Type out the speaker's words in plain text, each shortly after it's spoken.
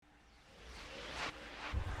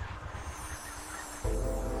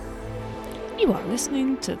You are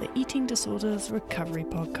listening to the Eating Disorders Recovery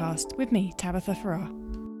Podcast with me, Tabitha Farrar.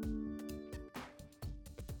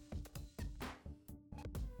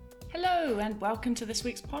 Hello and welcome to this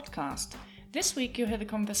week's podcast. This week you'll hear the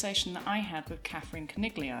conversation that I had with Catherine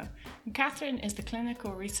Coniglio. And Catherine is the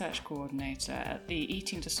Clinical Research Coordinator at the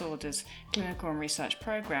Eating Disorders Clinical and Research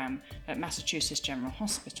Program at Massachusetts General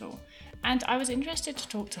Hospital. And I was interested to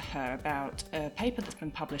talk to her about a paper that's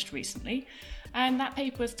been published recently, and that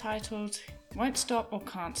paper was titled "Won't Stop or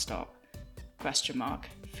Can't Stop?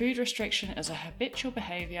 Food restriction as a habitual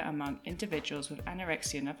behaviour among individuals with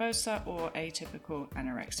anorexia nervosa or atypical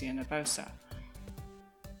anorexia nervosa."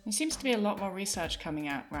 There seems to be a lot more research coming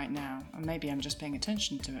out right now, and maybe I'm just paying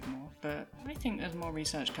attention to it more, but I think there's more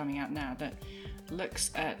research coming out now that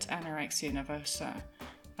looks at anorexia nervosa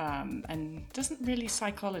and doesn't really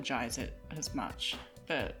psychologize it as much,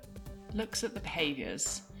 but looks at the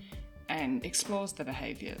behaviours and explores the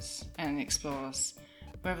behaviours and explores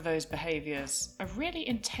whether those behaviours are really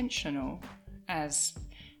intentional, as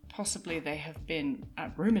possibly they have been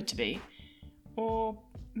rumoured to be, or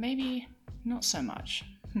maybe not so much.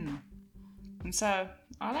 And so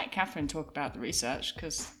I'll let Catherine talk about the research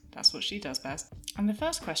because that's what she does best. And the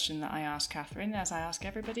first question that I asked Catherine, as I ask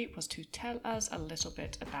everybody, was to tell us a little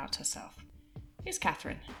bit about herself. Here's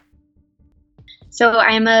Catherine. So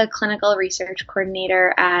I'm a clinical research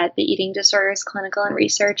coordinator at the Eating Disorders Clinical and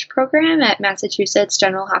Research Program at Massachusetts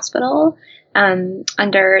General Hospital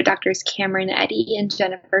under Drs. Cameron Eddy and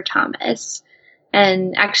Jennifer Thomas.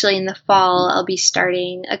 And actually in the fall, I'll be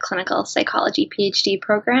starting a clinical psychology PhD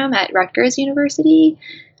program at Rutgers University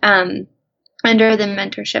under the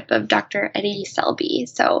mentorship of Dr. Eddie Selby.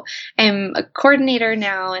 So I'm a coordinator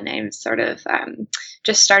now, and I'm sort of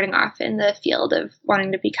just starting off in the field of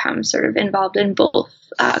wanting to become sort of involved in both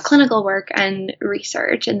clinical work and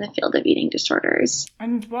research in the field of eating disorders.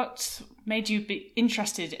 And what made you be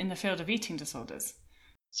interested in the field of eating disorders?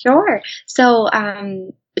 Sure. So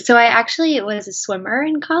I actually was a swimmer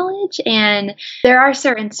in college, and there are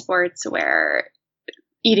certain sports where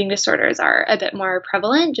eating disorders are a bit more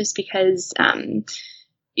prevalent just because,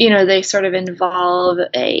 they sort of involve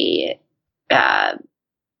the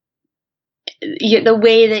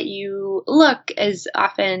way that you look is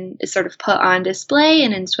often sort of put on display.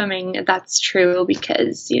 And in swimming, that's true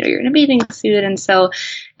because, you're in a bathing suit. And so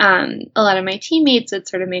a lot of my teammates would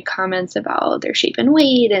sort of make comments about their shape and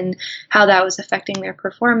weight and how that was affecting their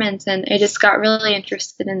performance. And I just got really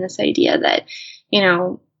interested in this idea that,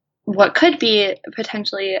 what could be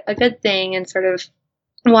potentially a good thing and sort of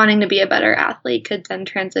wanting to be a better athlete could then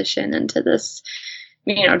transition into this,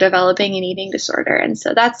 developing an eating disorder. And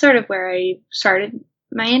so that's sort of where I started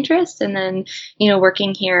my interest. And then,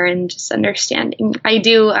 working here and just understanding. I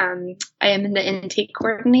am the intake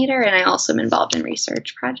coordinator, and I also am involved in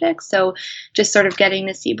research projects. So just sort of getting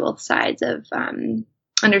to see both sides of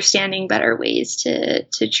understanding better ways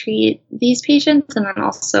to treat these patients, and then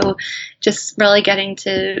also just really getting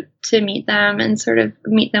to meet them and sort of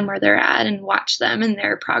meet them where they're at and watch them and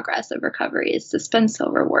their progress of recovery. It's just been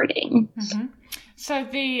so rewarding. Mm-hmm. So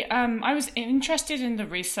I was interested in the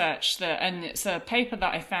research and it's a paper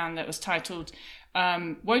that I found that was titled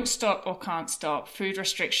 "Won't Stop or Can't Stop? Food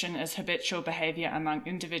Restriction as Habitual Behaviour Among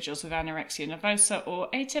Individuals with Anorexia Nervosa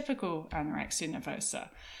or Atypical Anorexia Nervosa."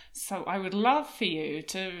 So I would love for you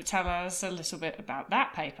to tell us a little bit about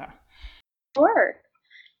that paper. Sure.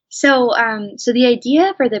 So the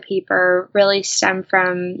idea for the paper really stemmed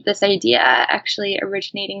from this idea actually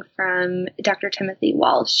originating from Dr. Timothy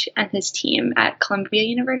Walsh and his team at Columbia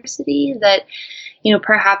University that,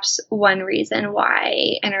 perhaps one reason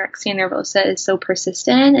why anorexia nervosa is so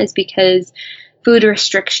persistent is because food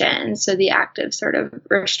restriction, so the act of sort of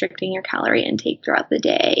restricting your calorie intake throughout the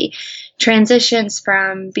day, transitions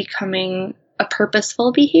from becoming a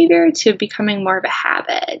purposeful behavior to becoming more of a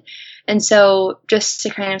habit. And so just to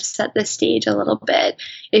kind of set the stage a little bit,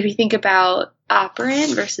 if you think about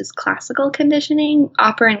operant versus classical conditioning,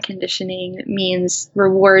 operant conditioning means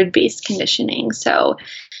reward-based conditioning. So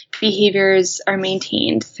behaviors are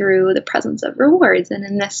maintained through the presence of rewards. And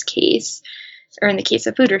in this case, or in the case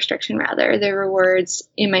of food restriction rather, the rewards,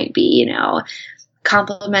 it might be,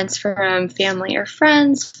 compliments from family or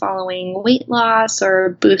friends following weight loss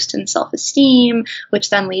or boost in self-esteem,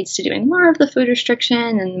 which then leads to doing more of the food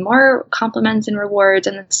restriction and more compliments and rewards,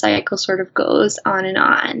 and the cycle sort of goes on and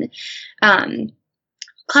on.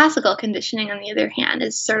 Classical conditioning, on the other hand,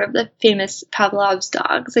 is sort of the famous Pavlov's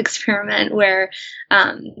dogs experiment where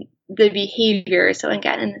the behavior, so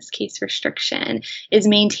again, in this case, restriction, is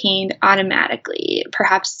maintained automatically,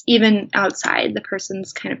 perhaps even outside the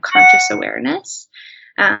person's kind of conscious awareness.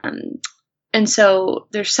 And so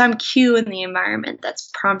there's some cue in the environment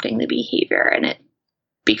that's prompting the behavior, and it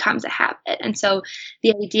becomes a habit. And so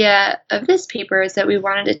the idea of this paper is that we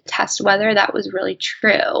wanted to test whether that was really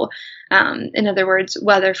true. In other words,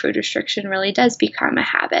 whether food restriction really does become a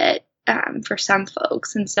habit for some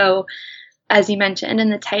folks. And so, as you mentioned in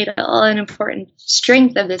the title, an important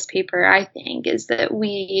strength of this paper, I think, is that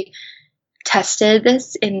we tested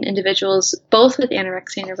this in individuals both with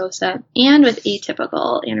anorexia nervosa and with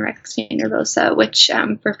atypical anorexia nervosa, which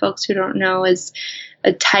for folks who don't know is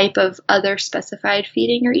a type of other specified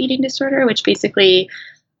feeding or eating disorder, which basically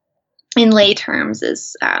in lay terms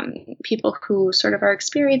is people who sort of are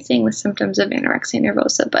experiencing the symptoms of anorexia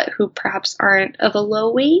nervosa, but who perhaps aren't of a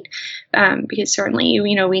low weight, because certainly,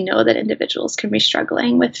 we know that individuals can be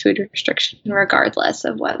struggling with food restriction regardless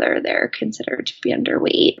of whether they're considered to be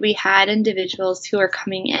underweight. We had individuals who are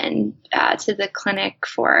coming in to the clinic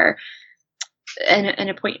for an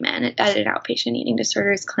appointment at an outpatient eating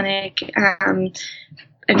disorders clinic, and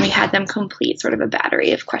we had them complete sort of a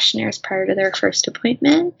battery of questionnaires prior to their first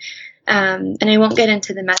appointment. And I won't get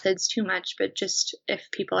into the methods too much, but just if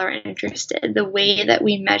people are interested, the way that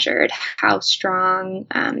we measured how strong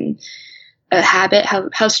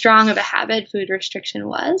how strong of a habit food restriction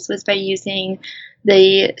was by using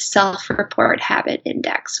the self-report habit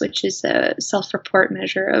index, which is a self-report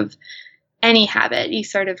measure of any habit. You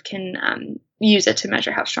sort of can use it to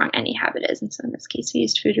measure how strong any habit is. And so in this case, we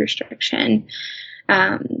used food restriction.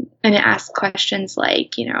 And it asks questions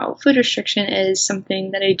like, food restriction is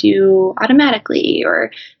something that I do automatically,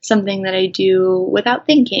 or something that I do without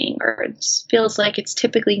thinking, or it feels like it's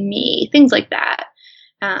typically me, things like that.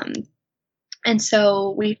 And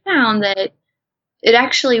so we found that it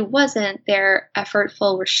actually wasn't their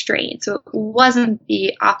effortful restraint. So it wasn't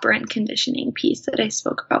the operant conditioning piece that I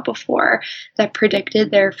spoke about before that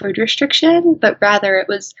predicted their food restriction, but rather it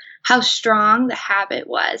was how strong the habit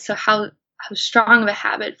was. So how strong of a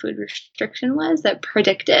habit food restriction was that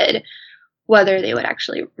predicted whether they would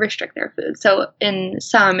actually restrict their food. So in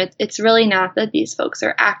some, it's really not that these folks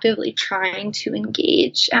are actively trying to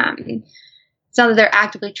engage. It's not that they're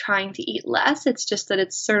actively trying to eat less. It's just that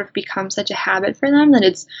it's sort of become such a habit for them that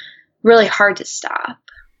it's really hard to stop.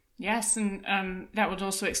 Yes, and that would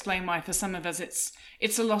also explain why for some of us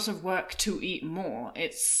it's a lot of work to eat more.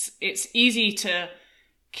 It's easy to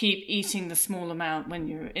keep eating the small amount when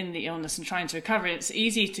you're in the illness and trying to recover. It's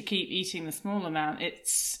easy to keep eating the small amount.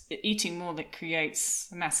 It's eating more that creates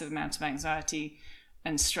a massive amount of anxiety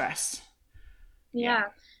and stress. Yeah.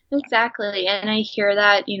 Exactly. And I hear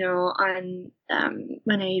that, on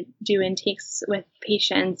when I do intakes with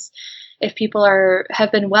patients, if people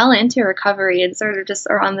have been well into recovery and sort of just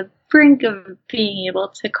are on the brink of being able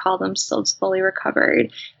to call themselves fully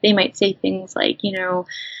recovered, they might say things like,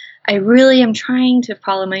 I really am trying to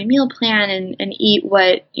follow my meal plan and eat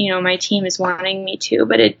what, my team is wanting me to,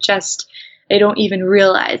 but I don't even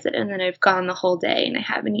realize it. And then I've gone the whole day and I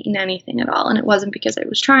haven't eaten anything at all. And it wasn't because I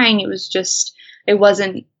was trying. It was just,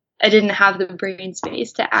 I didn't have the brain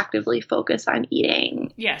space to actively focus on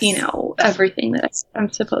eating, everything that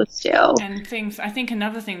I'm supposed to. And I think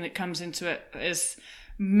another thing that comes into it is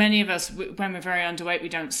many of us, when we're very underweight, we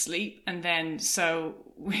don't sleep. And then so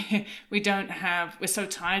we're so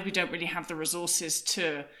tired, we don't really have the resources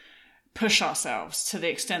to push ourselves to the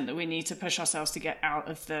extent that we need to push ourselves to get out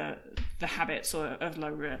of the habits or of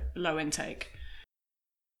low intake.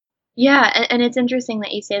 Yeah. And it's interesting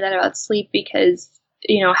that you say that about sleep, because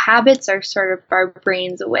habits are sort of our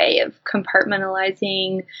brain's way of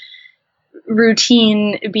compartmentalizing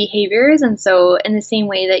routine behaviors. And so in the same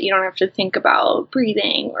way that you don't have to think about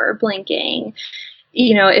breathing or blinking,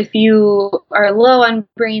 if you are low on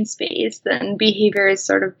brain space, then behaviors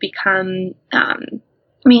sort of become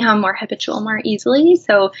more habitual more easily.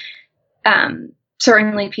 So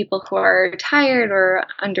certainly people who are tired or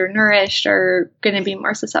undernourished are going to be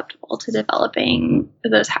more susceptible to developing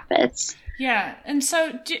those habits. Yeah. And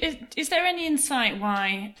so is there any insight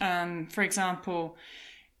why, for example,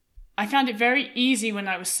 I found it very easy when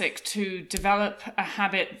I was sick to develop a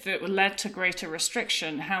habit that led to greater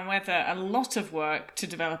restriction. However, a lot of work to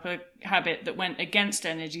develop a habit that went against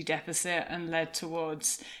energy deficit and led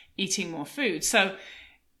towards eating more food. So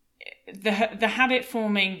the habit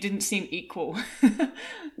forming didn't seem equal.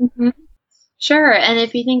 Mm-hmm. Sure. And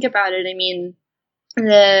if you think about it,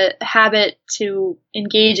 the habit to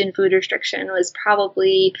engage in food restriction was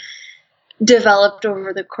probably developed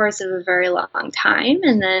over the course of a very long time.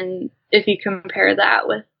 And then if you compare that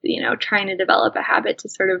with, trying to develop a habit to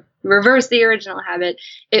sort of reverse the original habit,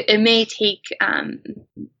 it may take,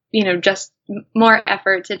 just more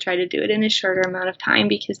effort to try to do it in a shorter amount of time,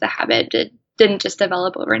 because the habit didn't just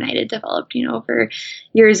develop overnight. It developed, over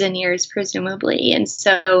years and years, presumably. And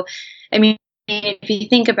so, I mean, if you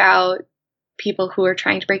think about people who are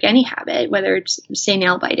trying to break any habit, whether it's, say,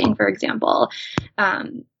 nail biting, for example,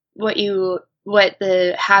 what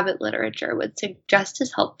the habit literature would suggest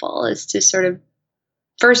is helpful is to sort of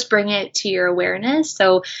first bring it to your awareness.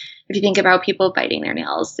 So if you think about people biting their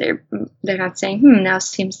nails, they're not saying, now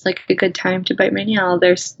seems like a good time to bite my nail.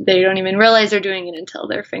 They don't even realize they're doing it until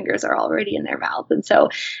their fingers are already in their mouth. And so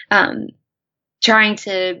trying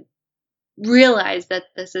to realize that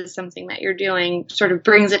this is something that you're doing sort of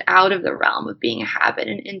brings it out of the realm of being a habit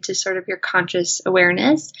and into sort of your conscious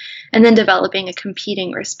awareness, and then developing a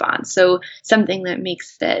competing response. So something that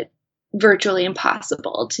makes it virtually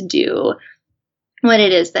impossible to do what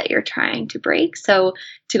it is that you're trying to break. So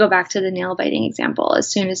to go back to the nail biting example,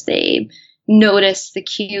 as soon as they notice the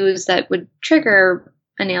cues that would trigger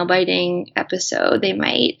a nail biting episode, they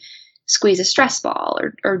might squeeze a stress ball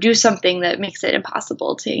or do something that makes it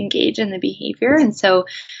impossible to engage in the behavior. And so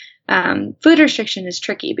food restriction is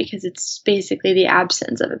tricky because it's basically the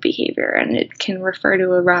absence of a behavior, and it can refer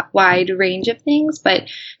to a wide range of things, but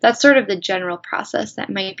that's sort of the general process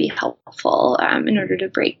that might be helpful in order to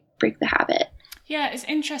break the habit. Yeah, it's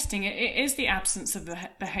interesting. It is the absence of the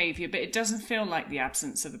behavior, but it doesn't feel like the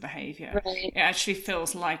absence of the behavior. Right. It actually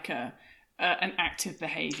feels like an active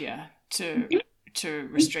behavior to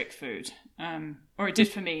restrict food, or it did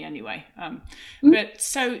for me anyway. But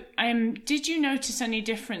so, did you notice any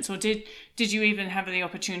difference, or did you even have the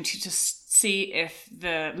opportunity to see if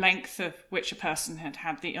the length of which a person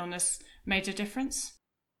had the illness made a difference?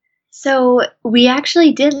 So we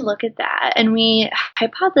actually did look at that, and we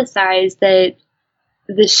hypothesized that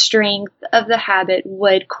the strength of the habit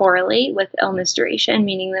would correlate with illness duration,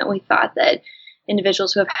 meaning that we thought that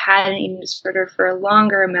individuals who have had an eating disorder for a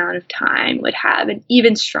longer amount of time would have an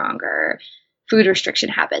even stronger food restriction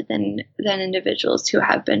habit than individuals who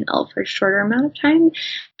have been ill for a shorter amount of time.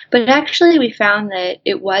 But actually, we found that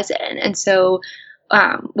it wasn't. And so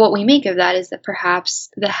what we make of that is that perhaps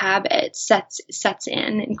the habit sets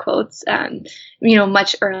in quotes,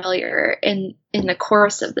 much earlier in the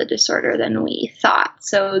course of the disorder than we thought.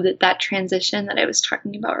 So that transition that I was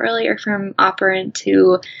talking about earlier from operant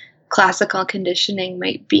to classical conditioning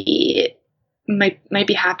might be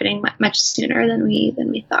happening much sooner than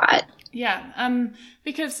we thought. Yeah,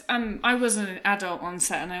 because I was an adult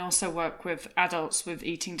onset, and I also work with adults with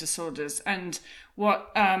eating disorders. And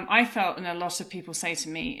what I felt, and a lot of people say to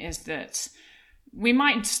me, is that we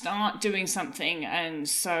might start doing something, and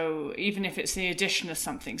so even if it's the addition of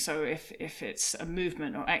something, so if it's a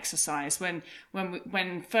movement or exercise, when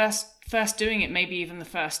first doing it, maybe even the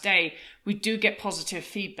first day, we do get positive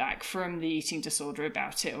feedback from the eating disorder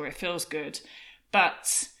about it, or it feels good,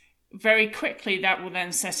 but very quickly that will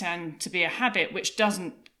then set in to be a habit which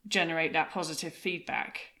doesn't generate that positive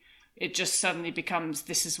feedback. It just suddenly becomes,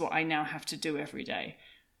 this is what I now have to do every day,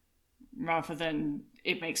 rather than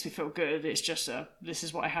it makes me feel good. It's just this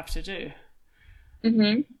is what I have to do.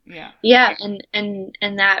 Mm-hmm. Yeah,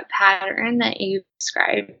 and that pattern that you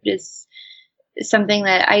described is something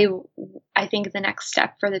that I think the next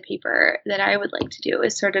step for the paper that I would like to do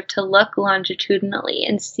is sort of to look longitudinally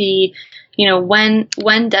and see, when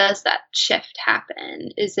does that shift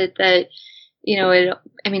happen? Is it that,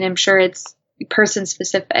 I'm sure it's person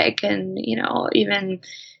specific and, even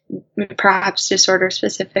perhaps disorder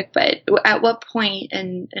specific, but at what point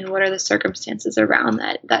and what are the circumstances around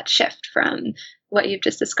that shift from what you've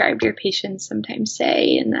just described your patients sometimes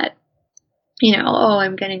say, and that,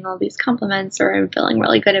 I'm getting all these compliments, or I'm feeling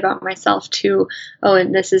really good about myself, to,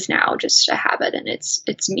 and this is now just a habit, and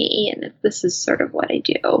it's me, and this is sort of what I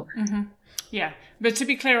do. Mm-hmm. Yeah, but to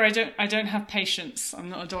be clear, I don't have patients. I'm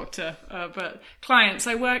not a doctor, but clients.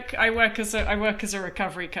 I work as a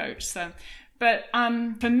recovery coach. So, but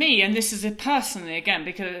for me, and this is it personally again,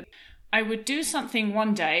 because I would do something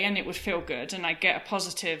one day and it would feel good, and I'd get a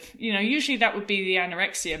positive, usually that would be the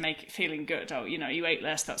anorexia feeling good. Oh, you ate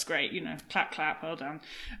less, that's great, clap, clap, well done.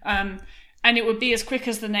 And it would be as quick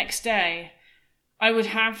as the next day. I would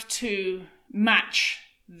have to match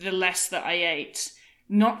the less that I ate,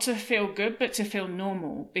 not to feel good, but to feel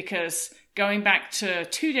normal, because going back to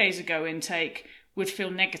 2 days ago intake would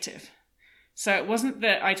feel negative. So it wasn't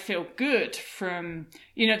that I'd feel good from,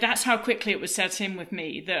 that's how quickly it would set in with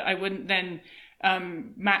me, that I wouldn't then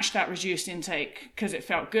match that reduced intake because it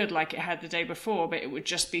felt good like it had the day before, but it would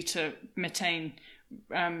just be to maintain,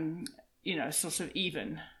 sort of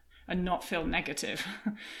even and not feel negative,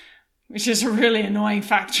 which is a really annoying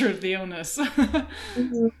factor of the illness.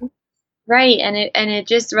 Mm-hmm. Right. And it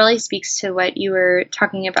just really speaks to what you were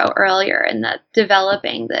talking about earlier, and that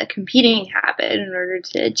developing the competing habit in order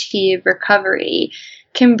to achieve recovery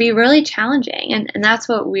can be really challenging. And that's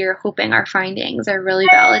what we're hoping our findings are really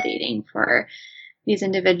validating for these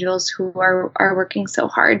individuals who are working so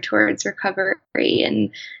hard towards recovery.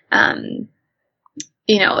 And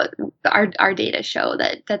our data show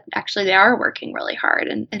that actually they are working really hard,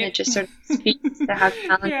 and it just sort of speaks to how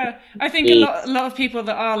talented. Yeah, I think a lot of people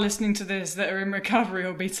that are listening to this that are in recovery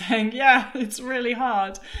will be saying, yeah, it's really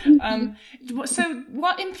hard. So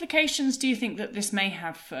what implications do you think that this may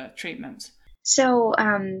have for treatment? So,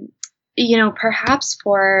 perhaps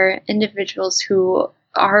for individuals who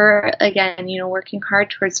are, again, working hard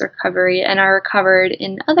towards recovery and are recovered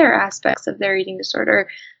in other aspects of their eating disorder,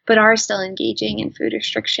 but are still engaging in food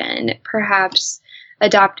restriction, perhaps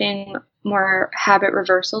adopting more habit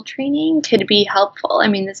reversal training could be helpful. I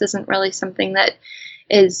mean, this isn't really something that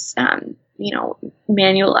is,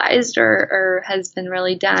 manualized or has been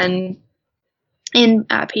really done in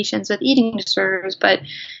patients with eating disorders, but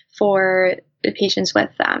for the patients with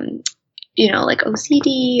like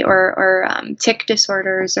OCD or tic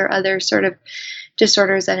disorders or other sort of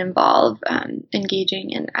disorders that involve engaging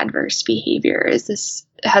in adverse behaviors, this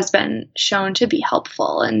has been shown to be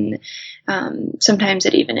helpful. And sometimes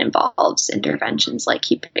it even involves interventions like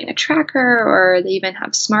keeping a tracker, or they even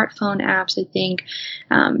have smartphone apps, I think,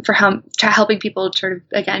 for helping people sort of,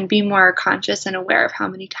 again, be more conscious and aware of how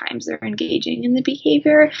many times they're engaging in the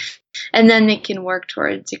behavior. And then they can work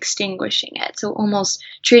towards extinguishing it. So almost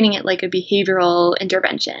treating it like a behavioral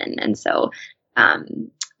intervention. And so,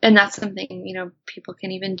 and that's something, people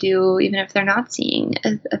can even do, even if they're not seeing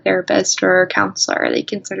a therapist or a counselor, they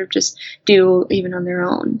can sort of just do even on their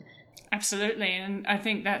own. Absolutely. And I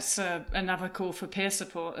think that's another call for peer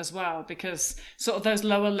support as well, because sort of those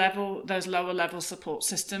lower level support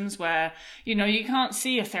systems where, you can't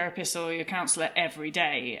see a therapist or your counselor every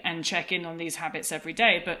day and check in on these habits every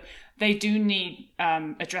day, but they do need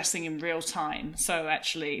addressing in real time. So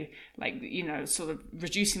actually, sort of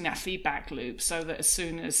reducing that feedback loop so that as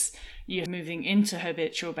soon as you're moving into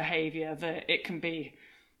habitual behavior, that it can be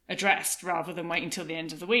addressed, rather than waiting till the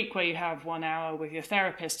end of the week where you have 1 hour with your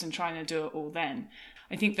therapist and trying to do it all then.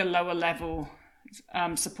 I think the lower level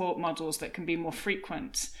support models that can be more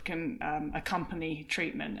frequent can accompany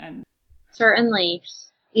treatment. And certainly,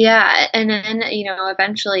 yeah. And then,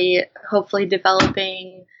 eventually, hopefully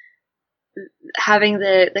having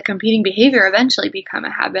the competing behavior eventually become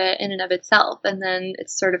a habit in and of itself. And then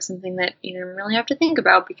it's sort of something that you don't really have to think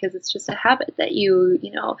about, because it's just a habit that you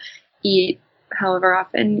eat however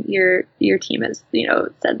often your team has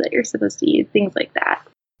said that you're supposed to eat, things like that.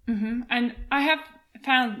 Mm-hmm. And I have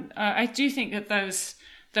found I do think that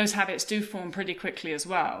those habits do form pretty quickly as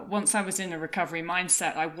well. Once I was in a recovery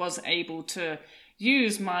mindset, I was able to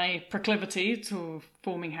use my proclivity to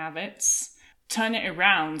forming habits, turn it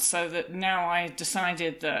around so that now I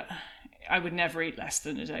decided that I would never eat less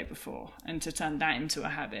than a day before, and to turn that into a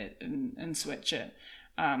habit and switch it.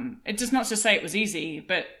 It does not to say it was easy,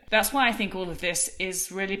 but that's why I think all of this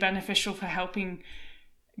is really beneficial for helping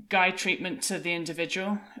guide treatment to the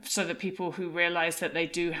individual, so that people who realize that they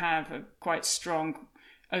do have a quite strong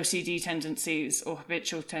OCD tendencies or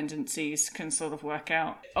habitual tendencies can sort of work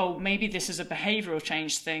out, oh, maybe this is a behavioral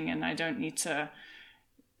change thing and I don't need to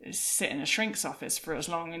sit in a shrink's office for as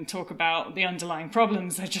long and talk about the underlying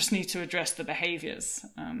problems. I just need to address the behaviors.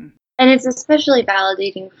 And it's especially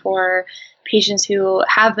validating for patients who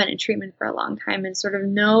have been in treatment for a long time and sort of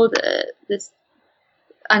know this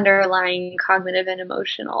underlying cognitive and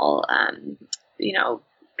emotional,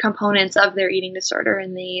 components of their eating disorder,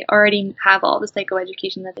 and they already have all the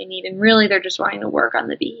psychoeducation that they need, and really they're just wanting to work on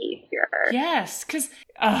the behavior. Yes, because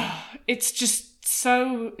it's just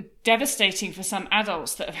so devastating for some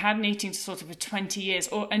adults that have had an eating disorder for 20 years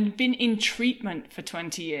and been in treatment for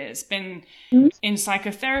 20 years, been in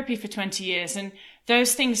psychotherapy for 20 years. And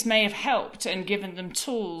those things may have helped and given them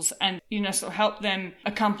tools and, sort of helped them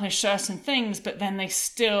accomplish certain things, but then they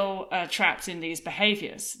still are trapped in these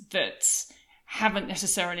behaviors that haven't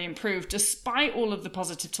necessarily improved despite all of the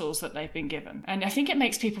positive tools that they've been given. And I think it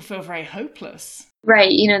makes people feel very hopeless. Right.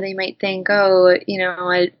 They might think,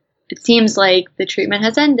 it seems like the treatment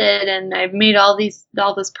has ended and I've made all this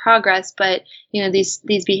progress, but these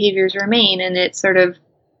behaviors remain, and it sort of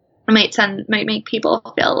might make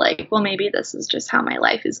people feel like, well, maybe this is just how my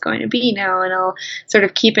life is going to be now, and I'll sort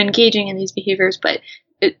of keep engaging in these behaviors, but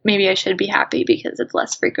maybe I should be happy because it's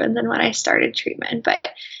less frequent than when I started treatment. But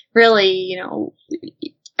really,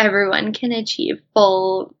 everyone can achieve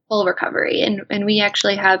full recovery. And we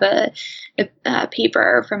actually have a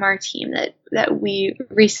paper from our team that we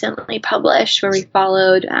recently published where we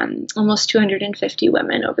followed almost 250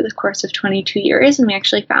 women over the course of 22 years, and we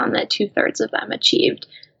actually found that 2/3 of them achieved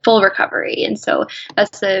full recovery. And so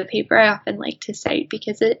that's the paper I often like to cite,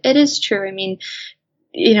 because it is true. I mean,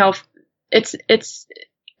 you know,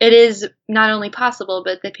 it is not only possible,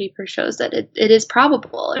 but the paper shows that it is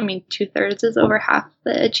probable. I mean, 2/3 is over half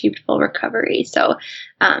the achieved full recovery. So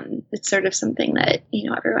it's sort of something that,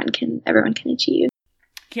 everyone can achieve.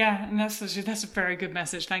 Yeah, and that's a very good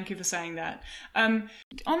message. Thank you for saying that. On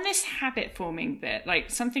this habit forming bit, like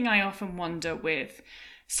something I often wonder with,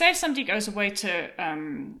 say if somebody goes away to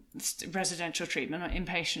residential treatment or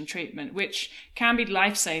inpatient treatment, which can be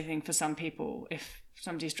life-saving for some people if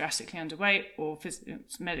somebody's drastically underweight or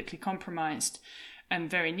medically compromised and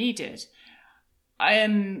very needed.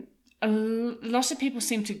 A lot of people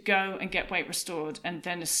seem to go and get weight restored, and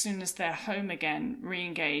then as soon as they're home again,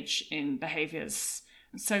 re-engage in behaviors.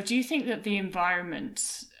 So do you think that the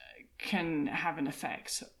environment can have an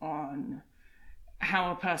effect on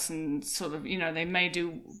how a person sort of, they may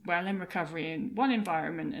do well in recovery in one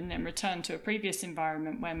environment and then return to a previous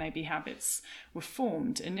environment where maybe habits were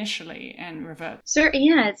formed initially and revert? Sure,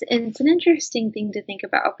 yeah, it's an interesting thing to think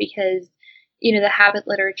about, because, the habit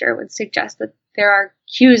literature would suggest that there are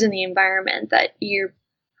cues in the environment that you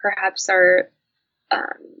perhaps are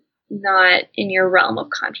not in your realm of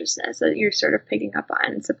consciousness, that you're sort of picking up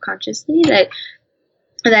on subconsciously, that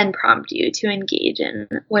then prompt you to engage in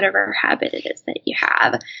whatever habit it is that you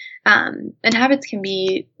have. And habits can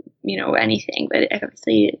be, anything, but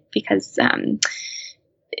obviously because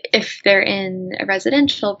if they're in a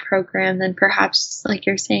residential program, then perhaps, like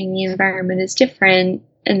you're saying, the environment is different.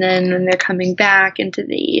 And then when they're coming back into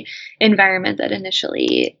the environment that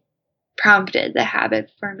initially prompted the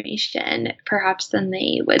habit formation, perhaps then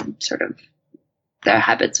the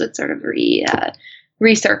habits would sort of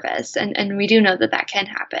resurface. And we do know that can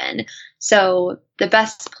happen. So the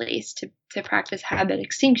best place to practice habit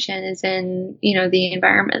extinction is in, the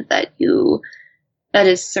environment that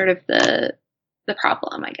is sort of the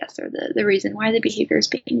problem, I guess, or the reason why the behavior is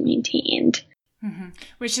being maintained. Mm-hmm.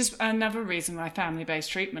 Which is another reason why family-based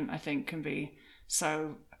treatment, I think, can be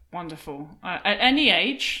so wonderful at any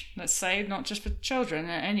age, let's say, not just for children,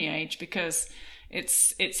 at any age, because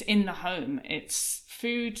it's in the home. It's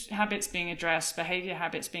food habits being addressed, behavior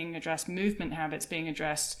habits being addressed, movement habits being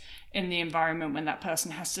addressed in the environment when that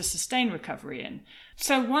person has to sustain recovery in.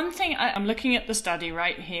 So one thing, I'm looking at the study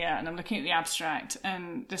right here, and I'm looking at the abstract,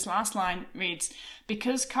 and this last line reads,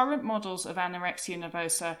 because current models of anorexia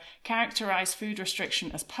nervosa characterize food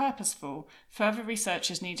restriction as purposeful, further research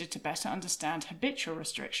is needed to better understand habitual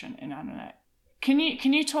restriction in anorexia. Can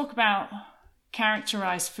you talk about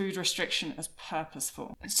characterize food restriction as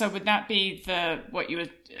purposeful? So would that be what you were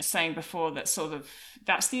saying before, that sort of,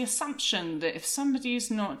 that's the assumption that if somebody's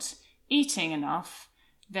not eating enough,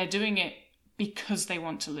 they're doing it because they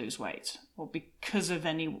want to lose weight or because of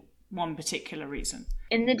any one particular reason?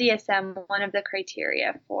 In the DSM, one of the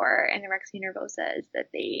criteria for anorexia nervosa is that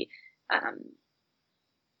they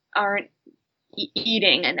aren't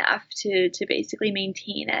eating enough to basically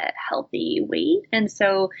maintain a healthy weight. And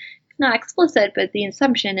so it's not explicit, but the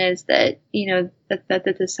assumption is that, that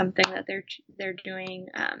this is something that they're doing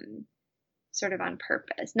sort of on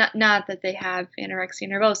purpose. Not that they have anorexia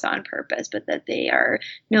nervosa on purpose, but that they are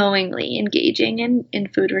knowingly engaging in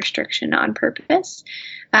food restriction on purpose.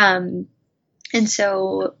 And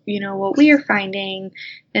so, what we are finding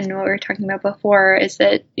and what we were talking about before is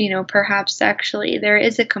that, perhaps actually there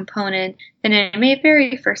is a component, and it may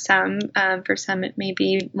vary for some. For some, it may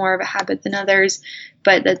be more of a habit than others,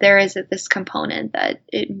 but that there is this component that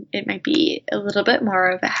it might be a little bit more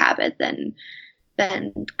of a habit than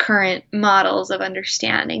current models of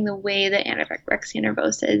understanding the way that anorexia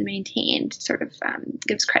nervosa is maintained sort of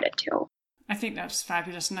gives credit to. I think that's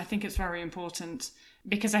fabulous, and I think it's very important,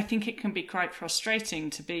 because I think it can be quite frustrating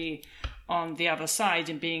to be on the other side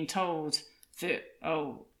and being told that,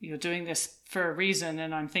 oh, you're doing this for a reason,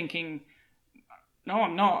 and I'm thinking, no,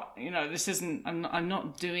 I'm not. This isn't. I'm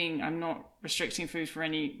not restricting food for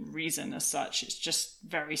any reason as such. It's just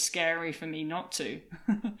very scary for me not to.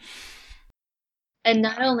 And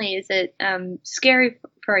not only is it scary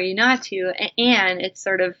for you not to, and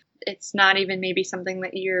it's not even maybe something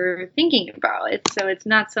that you're thinking about. It's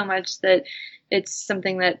not so much that it's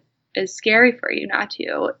something that is scary for you not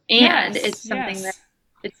to, and it's something that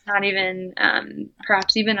it's not even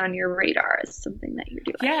perhaps even on your radar as something that you're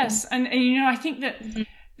doing. Yes, and I think that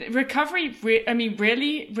Recovery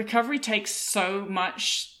takes so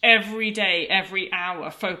much every day, every hour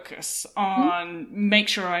focus on make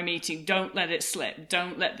sure I'm eating, don't let it slip,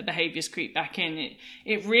 don't let the behaviors creep back in.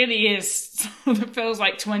 It really is sort of feels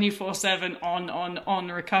like 24/7 on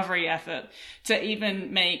recovery effort to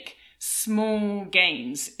even make small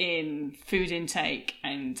gains in food intake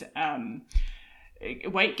and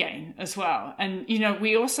weight gain as well. And,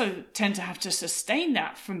 we also tend to have to sustain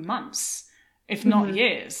that for months, if not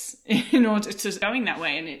years, in order to going that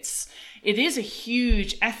way. And it is a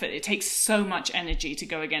huge effort. It takes so much energy to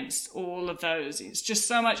go against all of those. It's just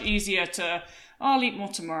so much easier to, I'll eat more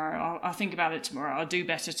tomorrow. I'll think about it tomorrow. I'll do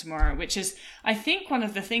better tomorrow, which is, I think, one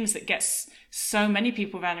of the things that gets so many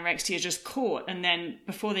people with anorexia just caught. And then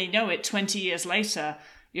before they know it, 20 years later,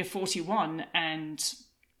 you're 41 and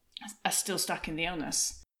are still stuck in the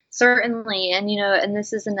illness. Certainly. And, and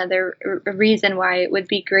this is another reason why it would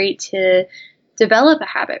be great to develop a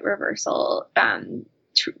habit reversal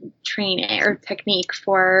training or technique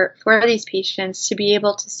for these patients to be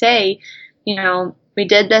able to say, we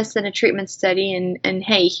did this in a treatment study and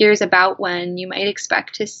hey, here's about when you might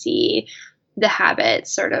expect to see the habit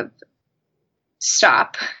sort of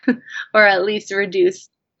stop or at least reduce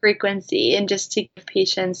frequency, and just to give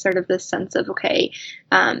patients sort of this sense of, okay,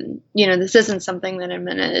 this isn't something that I'm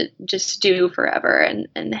going to just do forever. And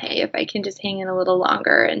hey, if I can just hang in a little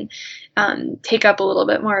longer and take up a little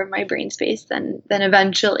bit more of my brain space, then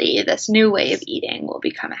eventually this new way of eating will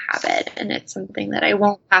become a habit. And it's something that I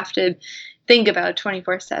won't have to think about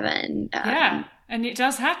 24/7. Yeah. And it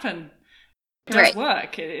does happen. It does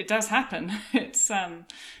work. It does happen. It's,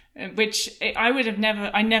 which I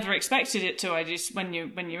never expected it to. I just, when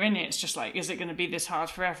you're in it, it's just like, is it going to be this hard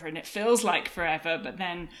forever? And it feels like forever, but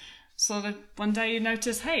then sort of one day you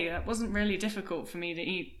notice, hey, that wasn't really difficult for me to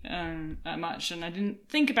eat that much, and I didn't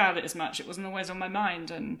think about it as much. It wasn't always on my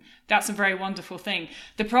mind, and that's a very wonderful thing.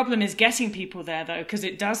 The problem is getting people there, though, because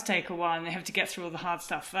it does take a while, and they have to get through all the hard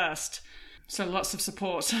stuff first. So lots of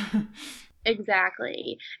support.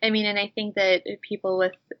 Exactly. And I think that people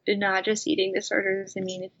with not just eating disorders,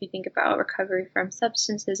 if you think about recovery from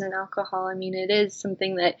substances and alcohol, it is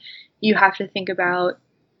something that you have to think about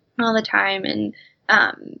all the time. And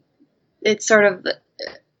it's sort of,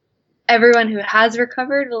 everyone who has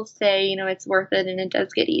recovered will say, it's worth it and it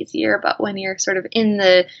does get easier. But when you're sort of in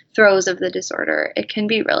the throes of the disorder, it can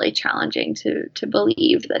be really challenging to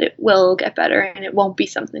believe that it will get better and it won't be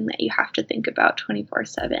something that you have to think about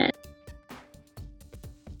 24/7.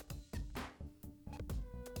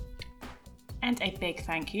 And a big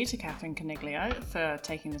thank you to Catherine Caniglio for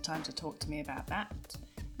taking the time to talk to me about that.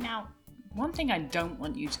 Now, one thing I don't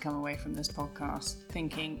want you to come away from this podcast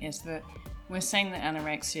thinking is that we're saying that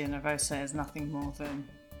anorexia nervosa is nothing more than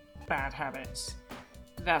bad habits.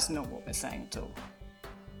 That's not what we're saying at all.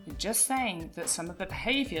 We're just saying that some of the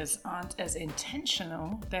behaviours aren't as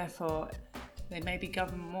intentional, therefore they may be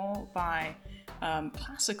governed more by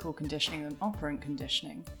classical conditioning than operant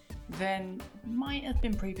conditioning than might have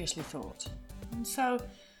been previously thought. And so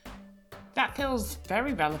that feels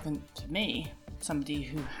very relevant to me, somebody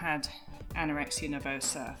who had anorexia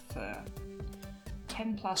nervosa for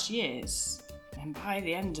 10 plus years. And by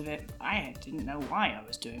the end of it, I didn't know why I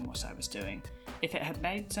was doing what I was doing. If it had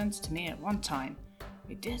made sense to me at one time,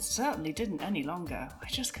 it certainly didn't any longer. I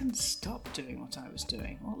just couldn't stop doing what I was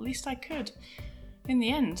doing, or at least I could. In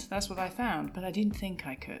the end, that's what I found, but I didn't think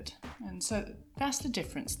I could. And so that's the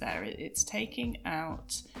difference there. It's taking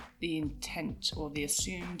out the intent or the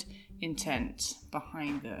assumed intent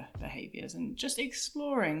behind the behaviors and just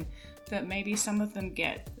exploring that maybe some of them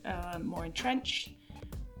get more entrenched,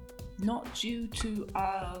 not due to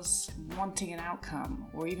us wanting an outcome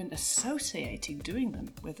or even associating doing them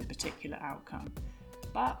with a particular outcome,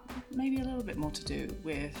 but maybe a little bit more to do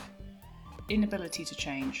with inability to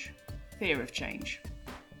change, fear of change.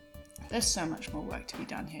 There's so much more work to be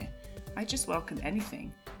done here. I just welcome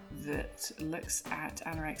anything that looks at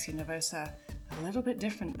anorexia nervosa a little bit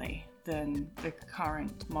differently than the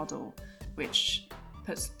current model, which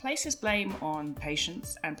places blame on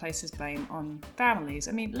patients and places blame on families.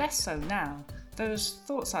 Less so now. Those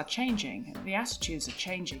thoughts are changing, the attitudes are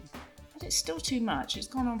changing, but it's still too much. It's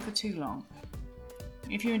gone on for too long.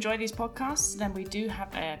 If you enjoy these podcasts, then we do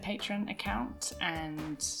have a Patreon account,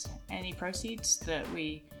 and any proceeds that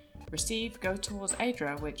we receive go towards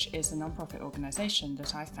ADRA, which is a non-profit organisation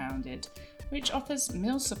that I founded, which offers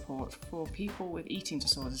meal support for people with eating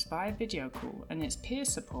disorders via video call, and it's peer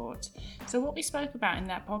support. So what we spoke about in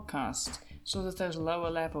that podcast, sort of those lower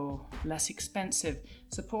level, less expensive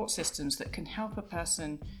support systems that can help a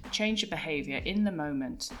person change a behaviour in the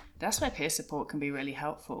moment, that's where peer support can be really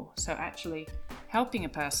helpful. So actually helping a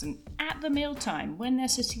person at the mealtime when they're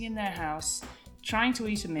sitting in their house, trying to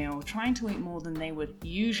eat a meal, trying to eat more than they would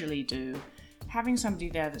usually do, having somebody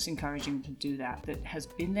there that's encouraging them to do that, that has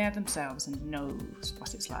been there themselves and knows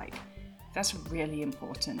what it's like. That's really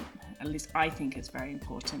important. At least I think it's very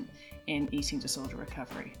important in eating disorder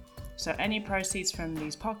recovery. So any proceeds from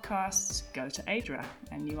these podcasts go to ADRA,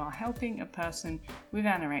 and you are helping a person with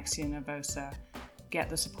anorexia nervosa get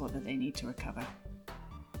the support that they need to recover.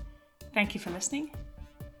 Thank you for listening.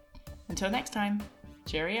 Until next time,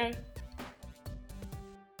 cheerio.